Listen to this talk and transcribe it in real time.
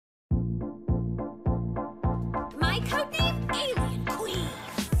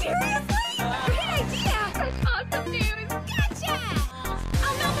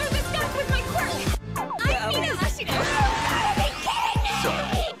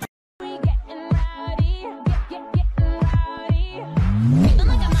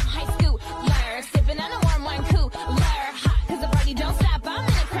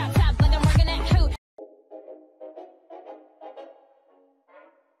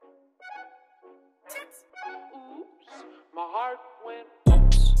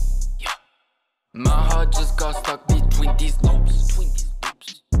My heart just got stuck between these loops.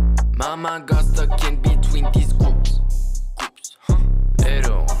 My mind got stuck in between these groups. They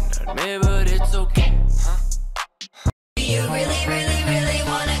don't want me, but it's okay. Do you really, really, really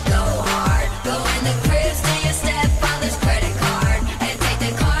wanna go hard? Go in the crib, steal your stepfather's credit card, and take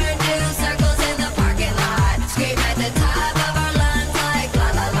the car and do circles in the parking lot. Scream at the top of our lungs like la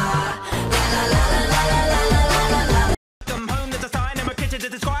la la, la la la la la la la la la la. Come home, there's a sign in my kitchen to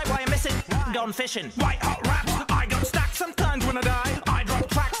describe why I'm missing. Gone fishing, white hot raps. I got stacks sometimes when I die. I drop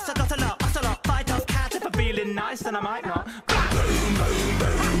tracks, I got a lot, hustle up, fight off cats. If I'm feeling nice, then I might not. Boom, boom,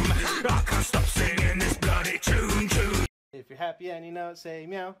 boom. I can't stop singing this bloody tune, tune. If you're happy and you know it, say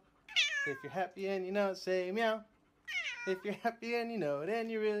meow. If you're happy and you know it, say meow. If you're happy and you know it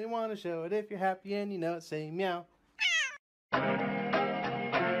and you really want to show it, if you're happy and you know it, say meow.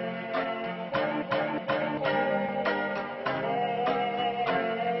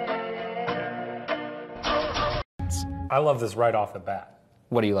 I love this right off the bat.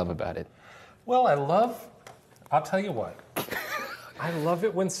 What do you love about it? Well, I'll tell you what. I love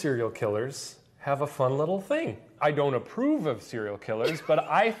it when serial killers have a fun little thing. I don't approve of serial killers, but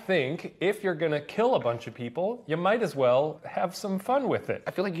I think if you're gonna kill a bunch of people, you might as well have some fun with it.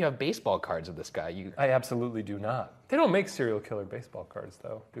 I feel like you have baseball cards of this guy. I absolutely do not. They don't make serial killer baseball cards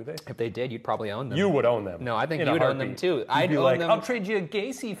though, do they? If they did, you'd probably own them. You would own them. No, I think you would own them too. I'd be like, them. I'll trade you a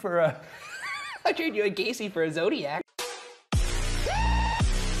Gacy for a... I'll trade you a Gacy for a Zodiac.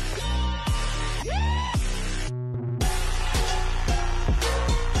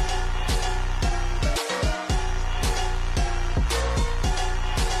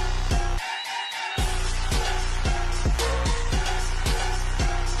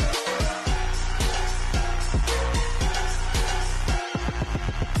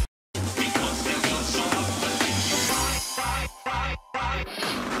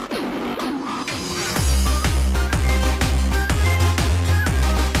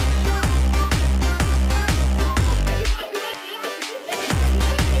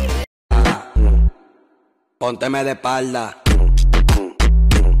 Pónteme de espalda.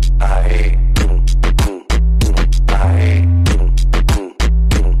 Ahí. Ahí.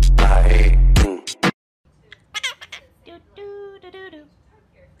 Ahí.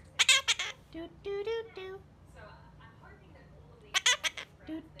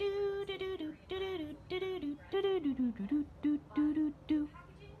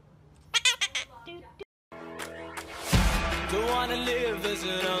 Don't wanna live as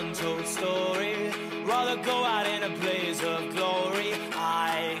an untold story. Rather go out in a blaze of glory.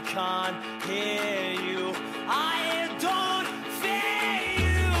 I can't hear you. I don't fear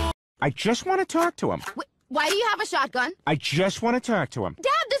you. I just want to talk to him. Wait, why do you have a shotgun? I just want to talk to him.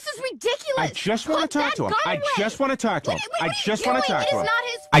 Dad, this is ridiculous. I just want to talk to him. I just want to talk to him. Wait, I just want to talk to him. It is not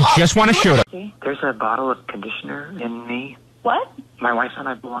his I fault. just want to shoot him. There's a bottle of conditioner in me. What? My wife and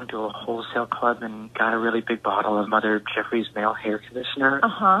I belong to a wholesale club and got a really big bottle of Mother Jeffrey's male hair conditioner.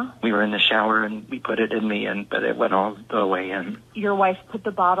 Uh-huh. We were in the shower and we put it in me, but it went all the way in. Your wife put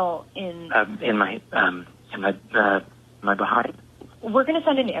the bottle in my behind. We're going to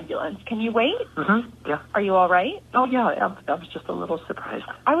send an ambulance. Can you wait? Mm-hmm. Yeah. Are you all right? Oh yeah. I was just a little surprised.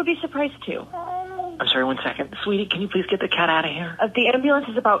 I would be surprised too. I'm sorry. 1 second, sweetie. Can you please get the cat out of here? The ambulance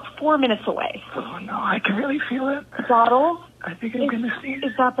is about 4 minutes away. Oh no, I can really feel it. Bottle? I think I'm gonna sneeze.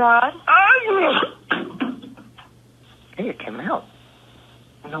 Is that bad? Hey, it came out.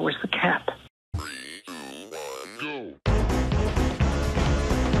 No, where's the cat? 3, 2, 1, go.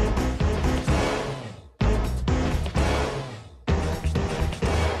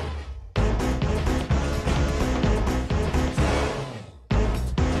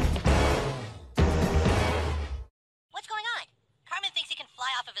 What's going on? Carmen thinks he can fly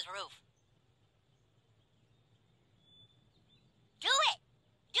off of his roof. Do it!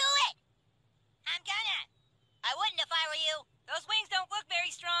 Do it! I'm gonna. I wouldn't if I were you. Those wings don't look very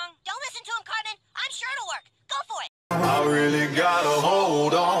strong. Don't listen to him, Carmen. I'm sure it'll work. Go for it. I really gotta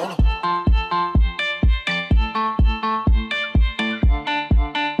hold on.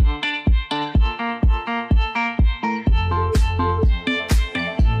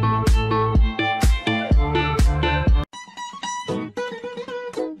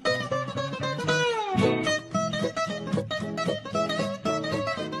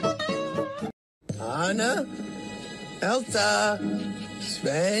 Anna, Elsa,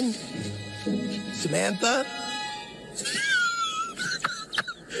 Sven, Samantha.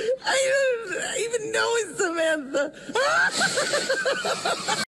 I don't even know it's Samantha.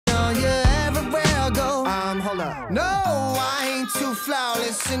 Oh, yeah, everywhere I go. Hold up. No, I ain't ain't too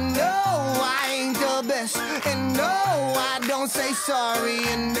flawless, and no, I ain't the best, and no, I don't say sorry,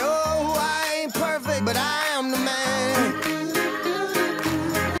 and no, I ain't perfect, but I am the man.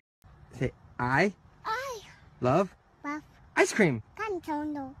 Say I love ice cream.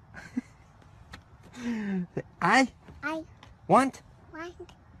 Say I want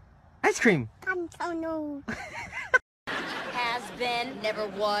ice cream. Has been, never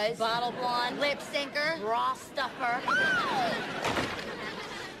was, bottle blonde, lip syncer, bra stuffer.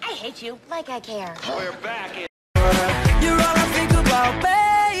 I hate you like I care. We're back in. You're all I think about,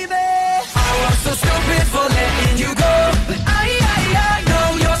 baby. I was so stupid for letting you go, but I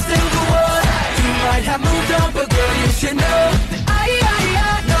know you're still the one. You might have moved on, but girl, you should know that I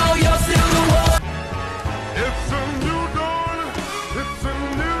know you're still the one. It's a new dawn, it's a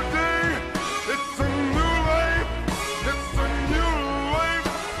new day, it's a new life, it's a new life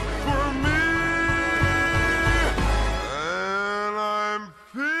for me, and I'm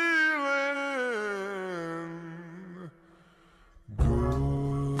feeling good.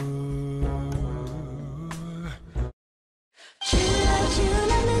 True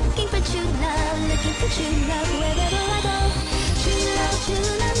love, looking for true love, looking for true love wherever I go. True love,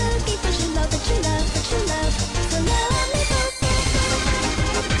 looking for true love, for true love, for true love. So now let me go.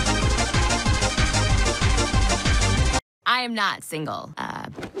 I am not single.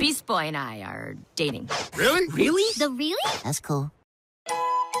 Beast Boy and I are dating. Really? Really? The really? That's cool.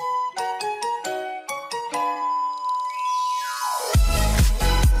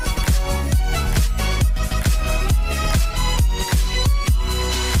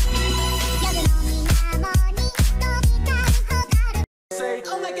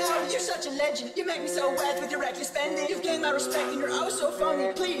 Oh my god, you're such a legend. You make me so wet with your reckless spending. You've gained my respect and you're oh so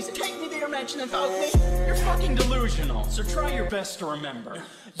phony. Please, take me to your mansion and poke me. You're fucking delusional, so try your best to remember.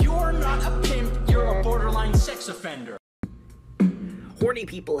 You're not a pimp, you're a borderline sex offender. Horny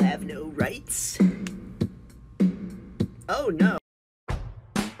people have no rights. Oh no.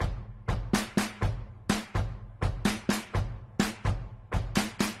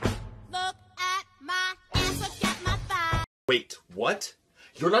 Look at my ass, look at my thigh. Wait, what?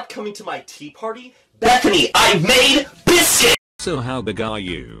 You're not coming to my tea party? Bethany, I made biscuits! So how big are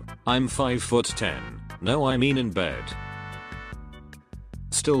you? I'm 5'10". No, I mean in bed.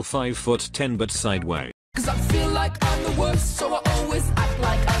 Still 5'10" but sideways. Cause I feel like I'm the worst, so I always act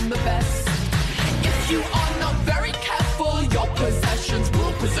like I'm the best. If you are not very careful, your possessions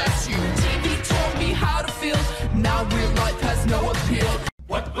will possess you. TV taught me how to feel, now real life has no appeal.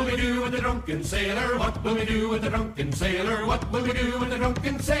 What will we do with the drunken sailor? What will we do with the drunken sailor? What will we do with the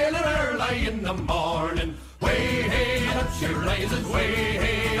drunken sailor early in the morning? Way hey, and up she rises, way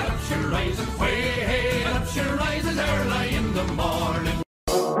hey, and up she rises, way hey, and up she rises early in the morning.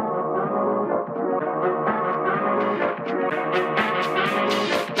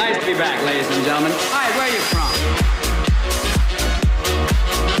 Nice to be back, ladies and gentlemen. Hi, where are you from?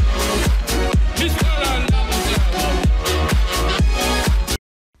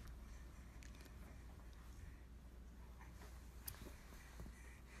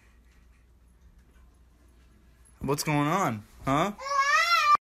 What's going on, huh?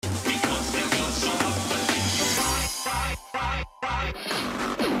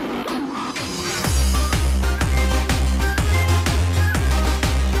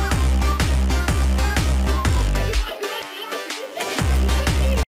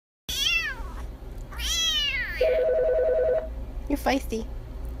 You're feisty.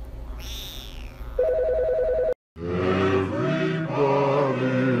 Everybody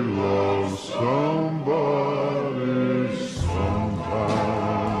loves somebody sometime.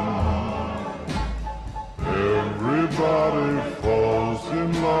 Everybody falls in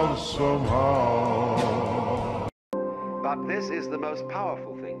love somehow. But this is the most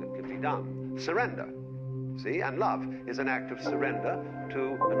powerful thing that can be done. Surrender. See, and love is an act of surrender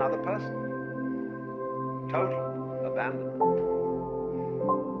to another person. Total abandonment.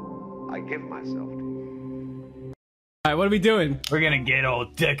 I give myself to you. Alright, what are we doing? We're gonna get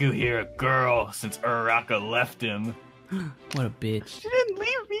old Deku here a girl since Uraraka left him. What a bitch. She didn't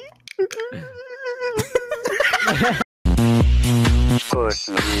leave me. Push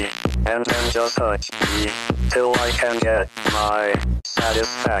me, and then just touch me, till I can get my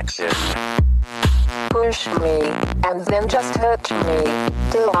satisfaction. Push me, and then just touch me,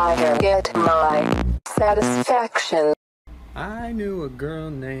 till I can get my satisfaction. I knew a girl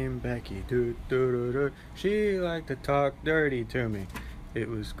named Becky. She liked to talk dirty to me. It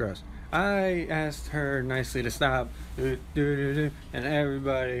was gross. I asked her nicely to stop, and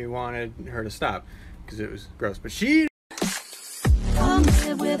everybody wanted her to stop because it was gross. But she. Come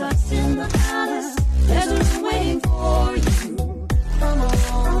live with us in the palace. There's a room waiting for you.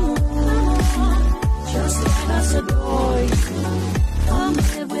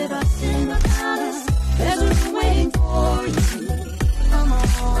 live with us in the palace. There's a room waiting for you. Come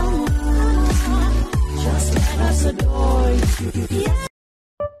on, just let us adore you. Yeah.